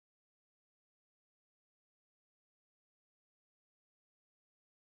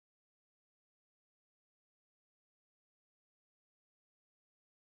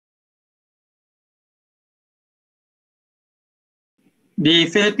The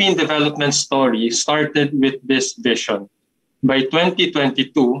Philippine development story started with this vision. By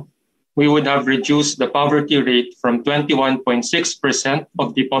 2022, we would have reduced the poverty rate from 21.6%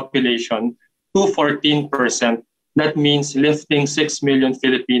 of the population to 14%. That means lifting 6 million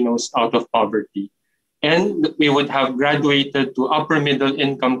Filipinos out of poverty. And we would have graduated to upper middle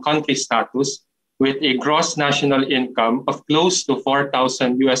income country status with a gross national income of close to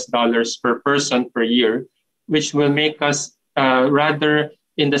 $4,000 per person per year, which will make us rather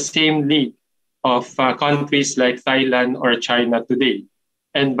in the same league of countries like Thailand or China today.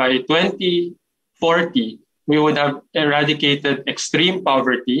 And by 2040, we would have eradicated extreme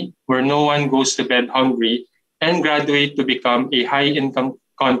poverty, where no one goes to bed hungry, and graduate to become a high-income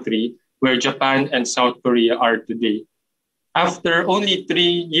country where Japan and South Korea are today. After only 3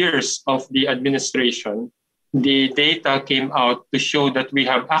 years of the administration, the data came out to show that we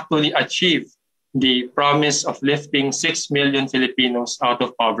have actually achieved the promise of lifting 6 million Filipinos out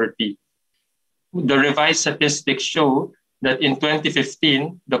of poverty. The revised statistics show that in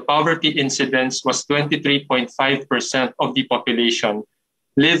 2015, the poverty incidence was 23.5% of the population,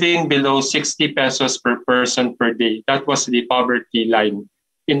 living below 60 pesos per person per day. That was the poverty line.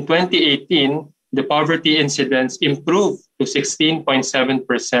 In 2018, the poverty incidence improved to 16.7%,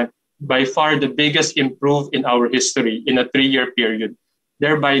 by far the biggest improve in our history in a 3-year period,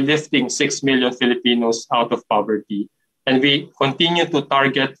 thereby lifting 6 million Filipinos out of poverty. And we continue to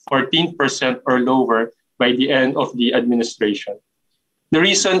target 14% or lower by the end of the administration. The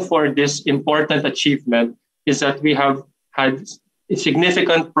reason for this important achievement is that we have had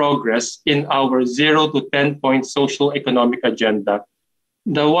significant progress in our 0 to 10-point socio-economic agenda.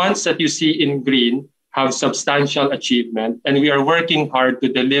 The ones that you see in green have substantial achievement, and we are working hard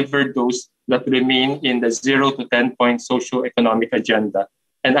to deliver those that remain in the 0 to 10-point socio-economic agenda.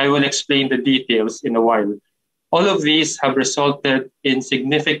 And I will explain the details in a while. All of these have resulted in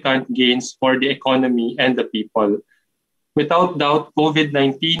significant gains for the economy and the people. Without doubt,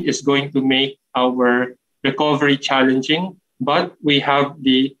 COVID-19 is going to make our recovery challenging, but we have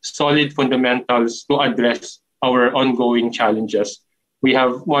the solid fundamentals to address our ongoing challenges. We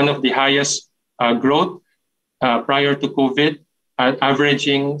have one of the highest growth prior to COVID,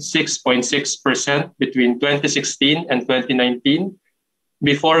 averaging 6.6% between 2016 and 2019.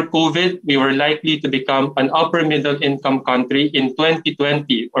 Before COVID, we were likely to become an upper middle income country in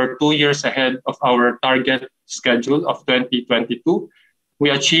 2020, or 2 years ahead of our target schedule of 2022. We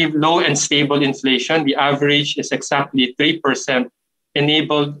achieved low and stable inflation. The average is exactly 3%,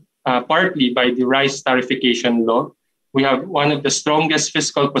 enabled partly by the rice tariffication law. We have one of the strongest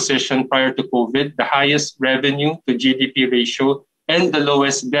fiscal position prior to COVID, the highest revenue to GDP ratio, and the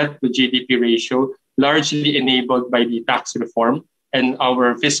lowest debt to GDP ratio, largely enabled by the tax reform and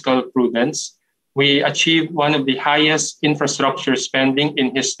our fiscal prudence. We achieved one of the highest infrastructure spending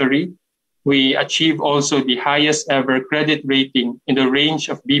in history. We achieved also the highest ever credit rating in the range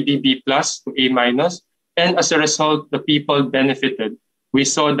of BBB plus to A minus. And as a result, the people benefited. We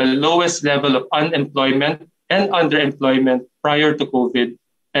saw the lowest level of unemployment and underemployment prior to COVID.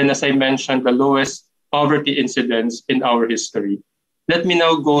 And as I mentioned, the lowest poverty incidence in our history. Let me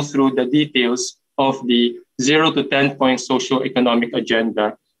now go through the details of the 0 to 10-point socio-economic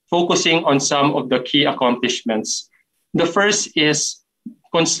agenda, focusing on some of the key accomplishments. The first is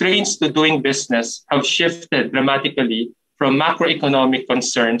constraints to doing business have shifted dramatically from macroeconomic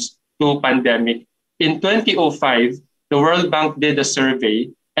concerns to pandemic. In 2005, the World Bank did a survey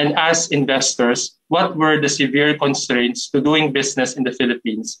and asked investors what were the severe constraints to doing business in the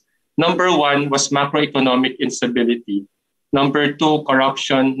Philippines. Number 1 was macroeconomic instability. Number 2,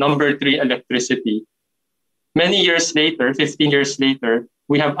 corruption. Number 3, electricity. Many years later, 15 years later,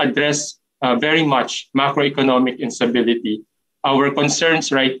 we have addressed very much macroeconomic instability. Our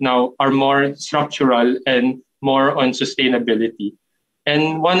concerns right now are more structural and more on sustainability.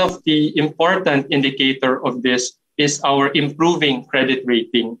 And one of the important indicator of this is our improving credit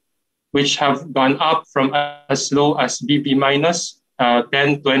rating, which have gone up from as low as BB minus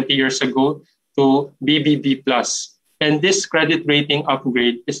 10, 20 years ago to BBB plus. And this credit rating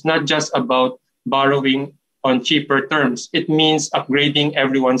upgrade is not just about borrowing on cheaper terms. It means upgrading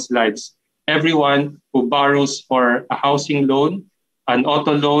everyone's lives. Everyone who borrows for a housing loan, an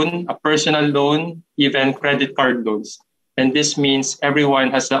auto loan, a personal loan, even credit card loans. And this means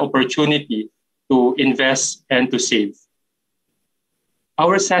everyone has the opportunity to invest and to save.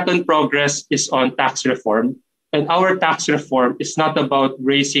 Our second progress is on tax reform. And our tax reform is not about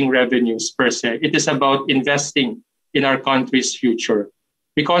raising revenues per se. It is about investing in our country's future.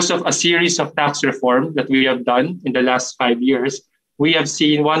 Because of a series of tax reform that we have done in the last 5 years, we have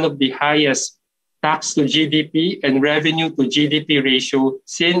seen one of the highest tax to GDP and revenue to GDP ratio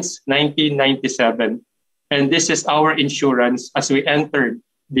since 1997. And this is our insurance as we entered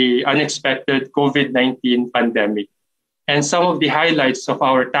the unexpected COVID-19 pandemic. And some of the highlights of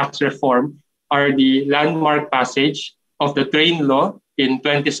our tax reform are the landmark passage of the train law in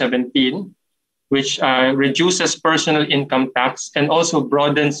 2017, which reduces personal income tax and also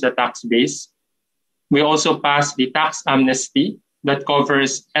broadens the tax base. We also passed the tax amnesty that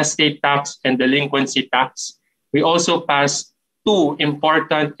covers estate tax and delinquency tax. We also passed two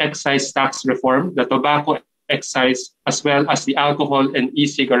important excise tax reform, the tobacco excise as well as the alcohol and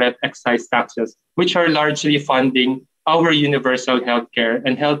e-cigarette excise taxes, which are largely funding our universal healthcare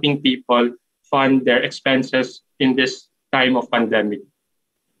and helping people fund their expenses in this time of pandemic.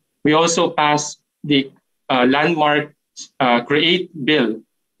 We also passed the landmark CREATE bill,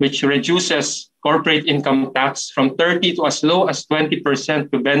 which reduces corporate income tax from 30 to as low as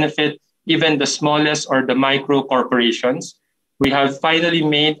 20% to benefit even the smallest or the micro corporations. We have finally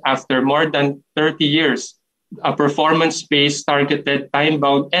made, after more than 30 years, a performance-based, targeted,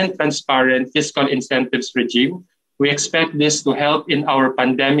 time-bound, and transparent fiscal incentives regime. We expect this to help in our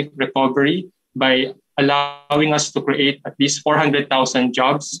pandemic recovery by allowing us to create at least 400,000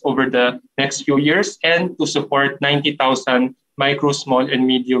 jobs over the next few years and to support 90,000 micro, small, and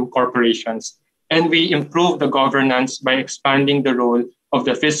medium corporations. And we improve the governance by expanding the role of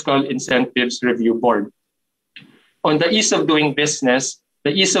the Fiscal Incentives Review Board. On the ease of doing business,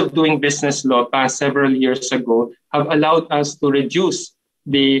 the ease of doing business law passed several years ago have allowed us to reduce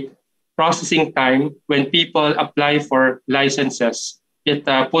the processing time when people apply for licenses. It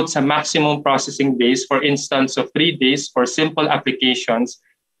puts a maximum processing days, for instance, of 3 days for simple applications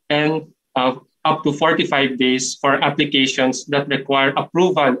and up to 45 days for applications that require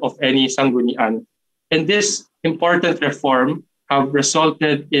approval of any sanggunian. And this important reform have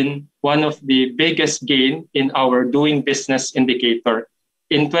resulted in one of the biggest gain in our doing business indicator.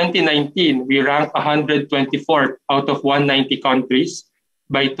 In 2019, we ranked 124th out of 190 countries.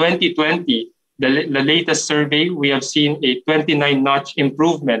 By 2020, the latest survey, we have seen a 29-notch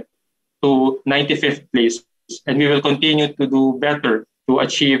improvement to 95th place. And we will continue to do better to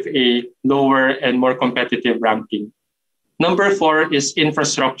achieve a lower and more competitive ranking. Number 4 is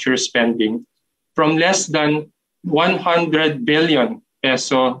infrastructure spending. From less than 100 billion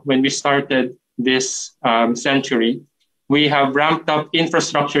peso when we started this century, we have ramped up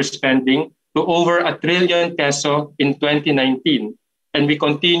infrastructure spending to over 1 trillion peso in 2019. And we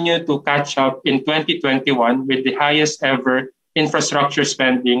continue to catch up in 2021 with the highest ever infrastructure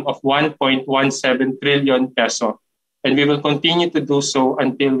spending of 1.17 trillion peso. And we will continue to do so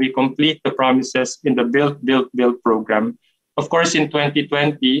until we complete the promises in the Build, Build, Build program. Of course, in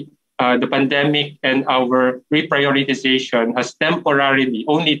 2020, the pandemic and our reprioritization has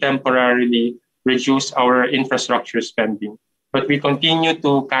only temporarily reduced our infrastructure spending. But we continue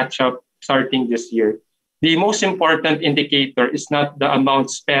to catch up starting this year. The most important indicator is not the amount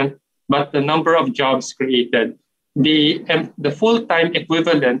spent, but the number of jobs created. The full-time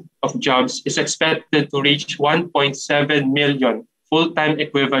equivalent of jobs is expected to reach 1.7 million full-time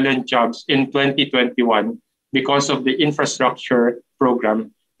equivalent jobs in 2021 because of the infrastructure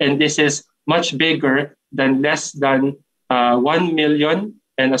program. And this is much bigger than less than 1 million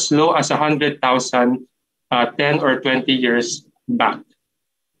and as low as 100,000 10 or 20 years back.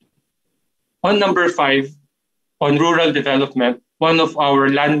 On number 5, on rural development, one of our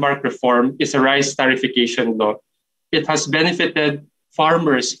landmark reform is a rice tariffication law. It has benefited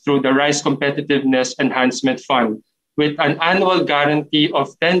farmers through the Rice Competitiveness Enhancement Fund with an annual guarantee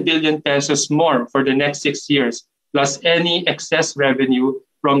of 10 billion pesos more for the next 6 years, plus any excess revenue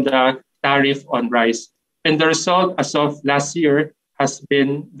from the tariff on rice. And the result as of last year has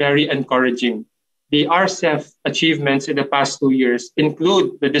been very encouraging. The RCEF achievements in the past 2 years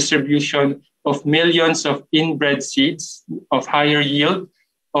include the distribution of millions of inbred seeds of higher yield,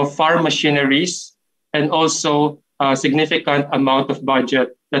 of farm machineries, and also a significant amount of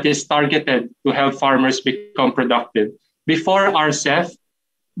budget that is targeted to help farmers become productive. Before RCEF,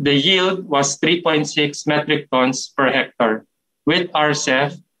 the yield was 3.6 metric tons per hectare. With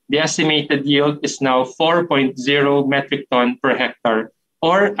RCEF, the estimated yield is now 4.0 metric ton per hectare,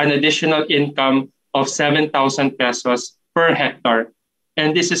 or an additional income of 7,000 pesos per hectare.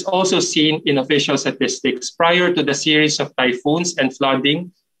 And this is also seen in official statistics. Prior to the series of typhoons and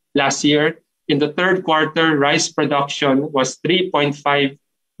flooding last year, in the third quarter, rice production was 3.5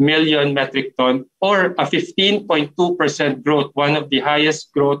 million metric ton, or a 15.2% growth, one of the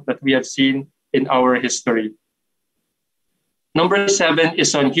highest growth that we have seen in our history. Number 7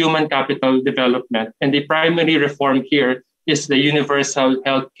 is on human capital development. And the primary reform here is the Universal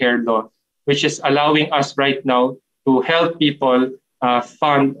Healthcare Law, which is allowing us right now to help people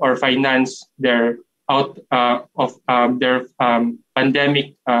fund or finance their pandemic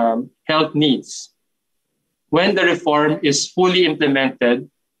health needs. When the reform is fully implemented,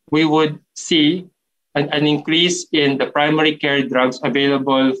 we would see an increase in the primary care drugs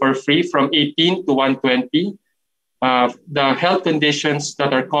available for free from 18 to 120. The health conditions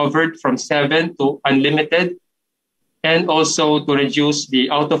that are covered from 7 to unlimited, and also to reduce the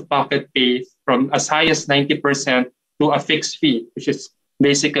out-of-pocket pay from as high as 90% to a fixed fee, which is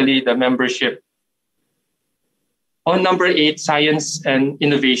basically the membership. On number 8, science and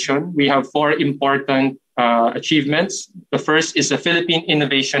innovation, we have 4 important achievements. The first is the Philippine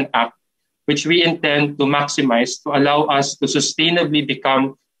Innovation Act, which we intend to maximize to allow us to sustainably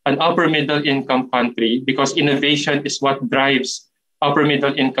become an upper middle income country, because innovation is what drives upper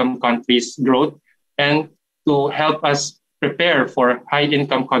middle income countries' growth, and to help us prepare for high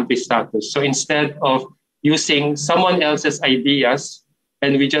income country status. So instead of using someone else's ideas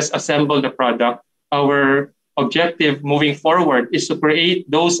and we just assemble the product, our objective moving forward is to create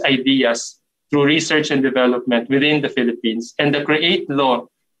those ideas through research and development within the Philippines. And the CREATE law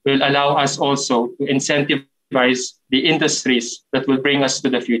will allow us also to incentivize the industries that will bring us to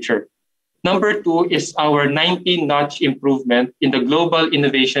the future. Number 2 is our 19-notch improvement in the Global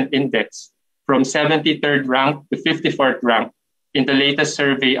Innovation Index from 73rd rank to 54th rank in the latest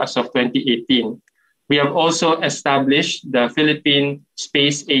survey as of 2018. We have also established the Philippine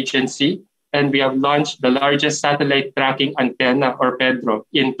Space Agency, and we have launched the largest satellite tracking antenna, or PEDRO,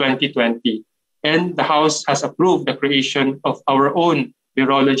 in 2020. And the House has approved the creation of our own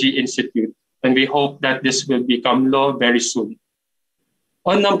Virology Institute, and we hope that this will become law very soon.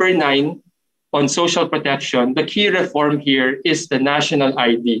 On number 9, on social protection, the key reform here is the national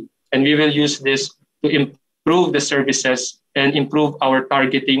ID, and we will use this to improve the services and improve our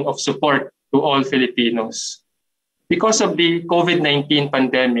targeting of support to all Filipinos. Because of the COVID-19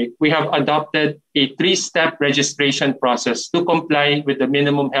 pandemic, we have adopted a 3-step registration process to comply with the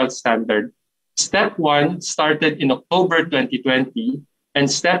minimum health standard. Step 1 started in October 2020, and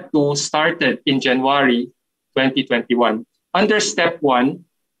Step 2 started in January 2021. Under Step 1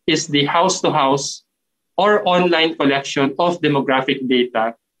 is the house-to-house or online collection of demographic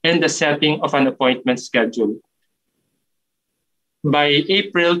data and the setting of an appointment schedule. By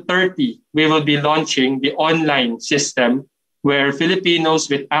April 30, we will be launching the online system where Filipinos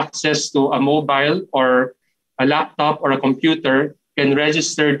with access to a mobile or a laptop or a computer can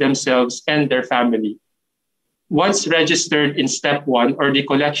register themselves and their family. Once registered in Step 1, or the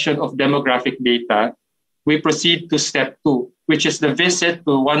collection of demographic data, we proceed to Step 2, which is the visit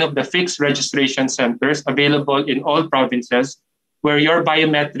to one of the fixed registration centers available in all provinces, where your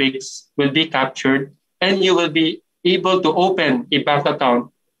biometrics will be captured and you will be able to open a bank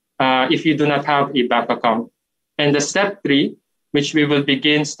account if you do not have a bank account. And the Step 3, which we will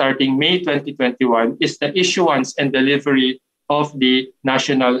begin starting May 2021, is the issuance and delivery of the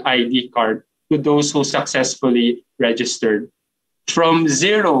national ID card to those who successfully registered. From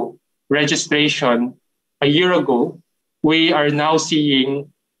 0 registration a year ago, we are now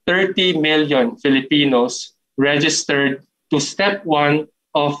seeing 30 million Filipinos registered to Step 1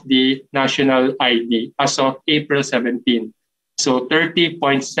 of the national ID as of April 17. So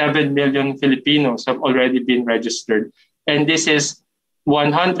 30.7 million Filipinos have already been registered. And this is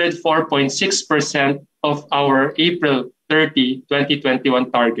 104.6% of our April 30,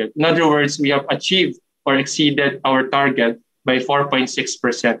 2021 target. In other words, we have achieved or exceeded our target by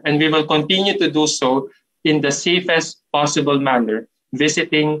 4.6%. And we will continue to do so in the safest possible manner,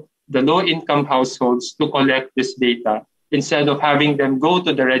 visiting the low-income households to collect this data, instead of having them go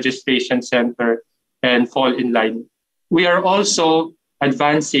to the registration center and fall in line. We are also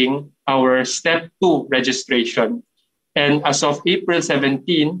advancing our Step 2 registration. And as of April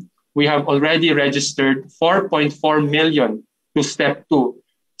 17, we have already registered 4.4 million to Step 2.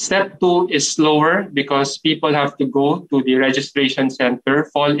 Step 2 is slower because people have to go to the registration center,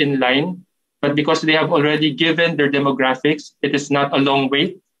 fall in line. But because they have already given their demographics, it is not a long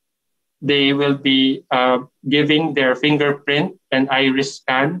wait. They will be giving their fingerprint and iris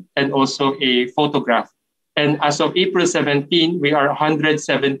scan and also a photograph. And as of April 17, we are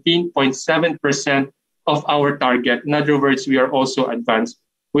 117.7% of our target. In other words, we are also advanced.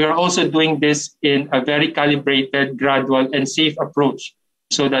 We are also doing this in a very calibrated, gradual, and safe approach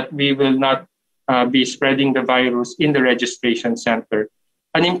so that we will not be spreading the virus in the registration center.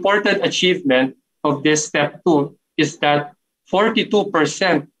 An important achievement of this Step 2 is that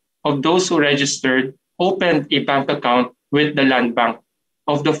 42% of those who registered opened a bank account with the Land Bank.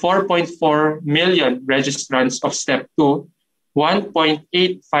 Of the 4.4 million registrants of Step 2,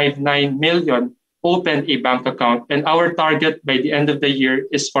 1.859 million opened a bank account, and our target by the end of the year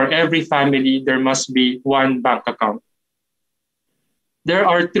is for every family, there must be one bank account. There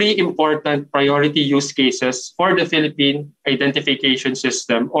are three important priority use cases for the Philippine Identification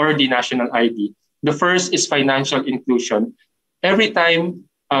System or the National ID. The first is financial inclusion. Every time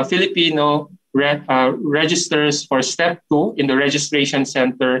a Filipino registers for step 2 in the registration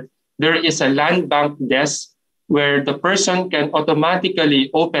center, there is a land bank desk where the person can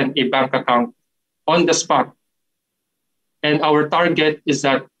automatically open a bank account on the spot. And our target is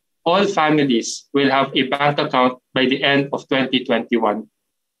that all families will have a bank account by the end of 2021.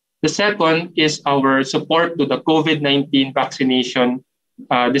 The second is our support to the COVID-19 vaccination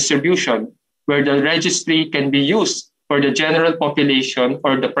distribution, where the registry can be used for the general population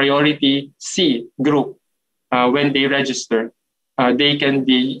or the priority C group when they register. That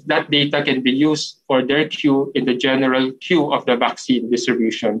data can be used for their queue in the general queue of the vaccine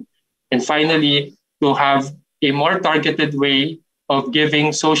distribution. And finally, to have a more targeted way of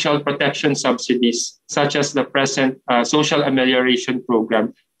giving social protection subsidies, such as the present social amelioration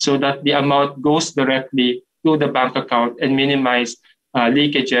program, so that the amount goes directly to the bank account and minimize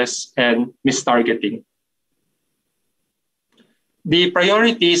leakages and mistargeting. The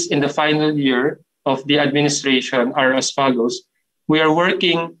priorities in the final year of the administration are as follows. We are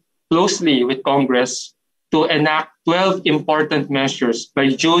working closely with Congress to enact 12 important measures by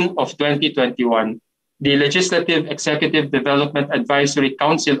June of 2021. The Legislative Executive Development Advisory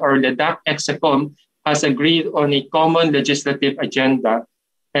Council, or LEDAC-EXECOM, has agreed on a common legislative agenda.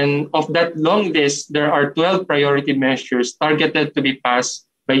 And of that long list, there are 12 priority measures targeted to be passed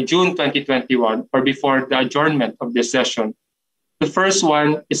by June 2021 or before the adjournment of this session. The first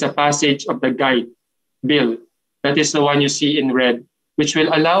one is a passage of the guide bill. That is the one you see in red, which will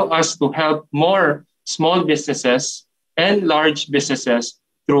allow us to help more small businesses and large businesses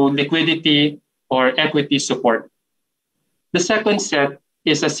through liquidity or equity support. The second set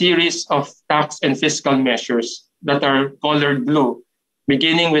is a series of tax and fiscal measures that are colored blue,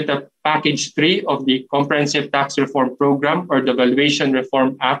 beginning with the Package 3 of the Comprehensive Tax Reform Program or the Valuation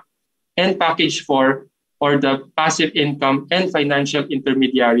Reform Act, and Package 4 or the Passive Income and Financial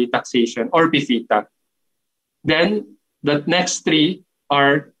Intermediary Taxation or PFITA. Then the next three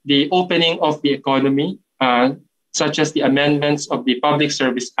are the opening of the economy, such as the amendments of the Public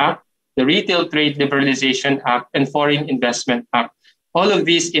Service Act, the Retail Trade Liberalization Act, and Foreign Investment Act. All of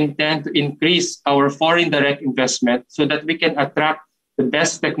these intend to increase our foreign direct investment so that we can attract the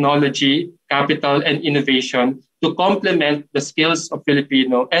best technology, capital, and innovation to complement the skills of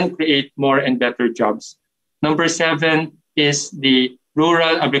Filipino and create more and better jobs. Number 7 is the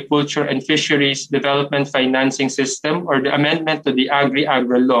Rural Agriculture and Fisheries Development Financing System, or the amendment to the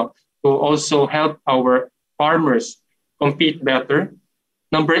Agri-Agri Law, to also help our farmers compete better.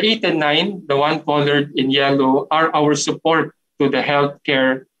 Number 8 and 9, the one colored in yellow, are our support to the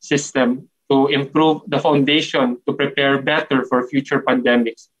healthcare system to improve the foundation to prepare better for future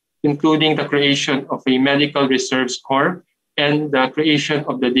pandemics, including the creation of a Medical Reserves Corps and the creation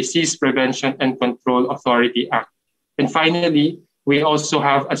of the Disease Prevention and Control Authority Act. And finally, we also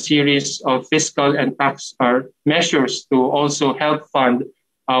have a series of fiscal and tax measures to also help fund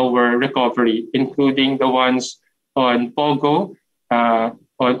our recovery, including the ones on POGO, on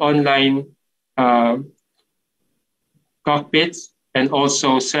online cockpits, and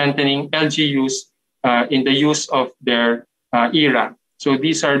also strengthening LGUs in the use of their ERA. So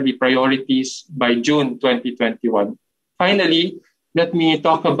these are the priorities by June 2021. Finally, let me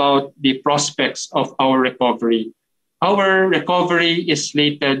talk about the prospects of our recovery. Our recovery is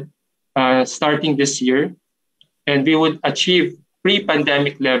slated starting this year, and we would achieve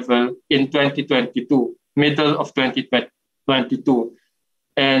pre-pandemic level in 2022, middle of 2022.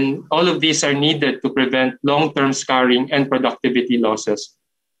 And all of these are needed to prevent long-term scarring and productivity losses.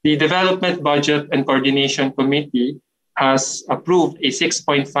 The Development Budget and Coordination Committee has approved a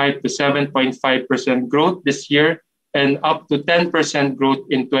 6.5 to 7.5% growth this year and up to 10% growth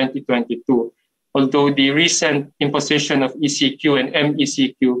in 2022. Although the recent imposition of ECQ and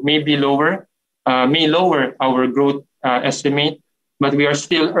MECQ may lower our growth estimate, but we are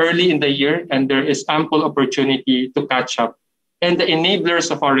still early in the year and there is ample opportunity to catch up. And the enablers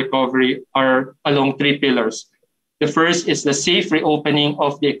of our recovery are along 3 pillars. The first is the safe reopening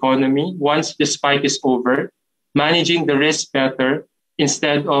of the economy once the spike is over, managing the risk better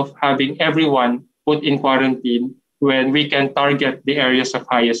instead of having everyone put in quarantine when we can target the areas of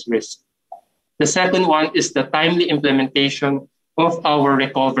highest risk. The second one is the timely implementation of our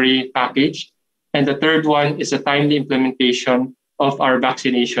recovery package. And the third one is the timely implementation of our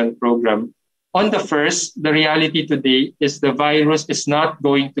vaccination program. On the first, the reality today is the virus is not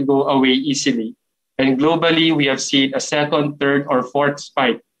going to go away easily. And globally, we have seen a second, third, or fourth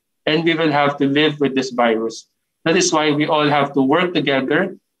spike, and we will have to live with this virus. That is why we all have to work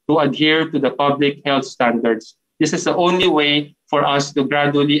together to adhere to the public health standards. This is the only way for us to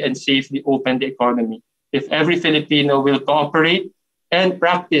gradually and safely open the economy. If every Filipino will cooperate and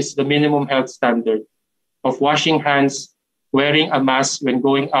practice the minimum health standard of washing hands, wearing a mask when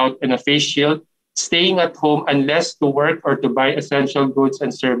going out, and a face shield, staying at home unless to work or to buy essential goods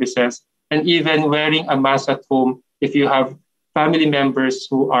and services, and even wearing a mask at home if you have family members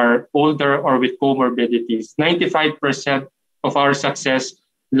who are older or with comorbidities. 95% of our success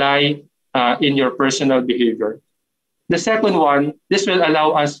lie in your personal behavior. The second one, this will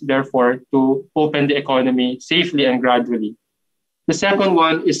allow us, therefore, to open the economy safely and gradually. The second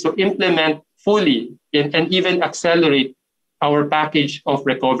one is to implement fully and even accelerate our package of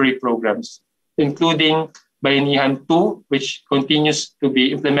recovery programs, including Bayanihan 2, which continues to be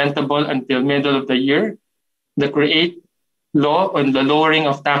implementable until middle of the year, the CREATE law on the lowering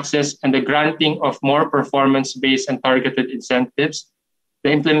of taxes and the granting of more performance-based and targeted incentives, the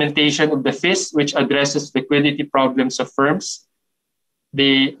implementation of the FIS, which addresses liquidity problems of firms,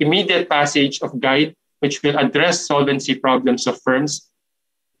 the immediate passage of GUIDE, which will address solvency problems of firms,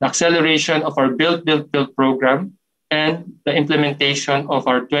 the acceleration of our Build program, and the implementation of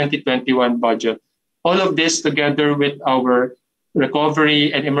our 2021 budget. All of this together with our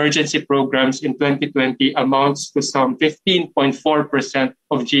recovery and emergency programs in 2020 amounts to some 15.4%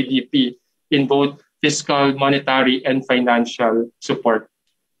 of GDP in both fiscal, monetary, and financial support.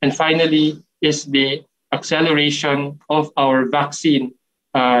 And finally is the acceleration of our vaccine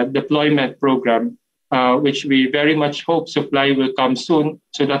deployment program, which we very much hope supply will come soon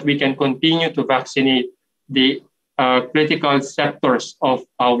so that we can continue to vaccinate the critical sectors of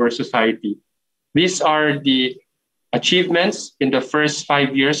our society. These are the achievements in the first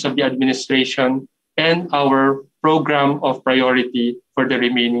 5 years of the administration and our program of priority for the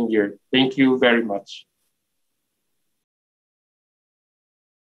remaining year. Thank you very much.